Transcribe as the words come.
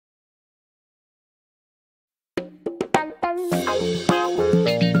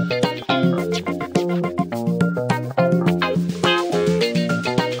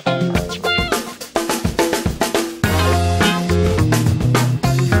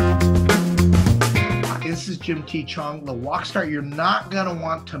Jim T. Chong, the Walkstar. You're not going to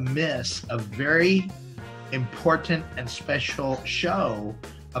want to miss a very important and special show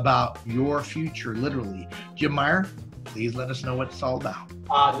about your future, literally. Jim Meyer, please let us know what it's all about.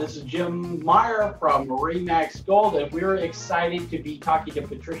 This is Jim Meyer from Remax Gold, and we're excited to be talking to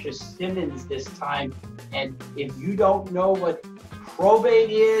Patricia Simmons this time. And if you don't know what probate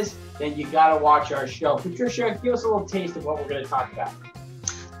is, then you got to watch our show. Patricia, give us a little taste of what we're going to talk about.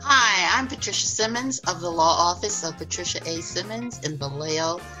 Hi, I'm Patricia Simmons of the Law Office of Patricia A. Simmons in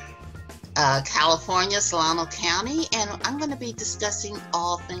Vallejo, California, Solano County, and I'm going to be discussing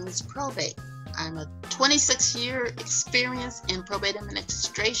all things probate. I'm a 26-year experience in probate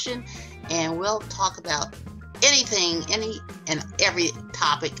administration, and we'll talk about anything, any and every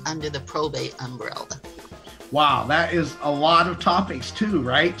topic under the probate umbrella. Wow, that is a lot of topics too,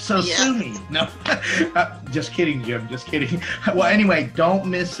 right? So Yeah. sue me. No, just kidding, Jim, just kidding. Well, anyway, don't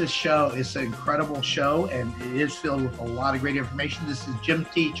miss this show. It's an incredible show, and it is filled with a lot of great information. This is Jim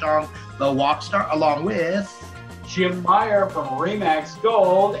T. Chong, the Walkstar, along with Jim Meyer from Remax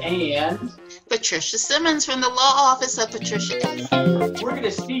Gold and Patricia Simmons from the Law Office of Patricia A. we're going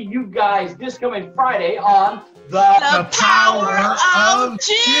to see you guys this coming Friday on The Power of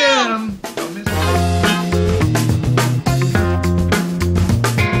Jim. Don't miss it.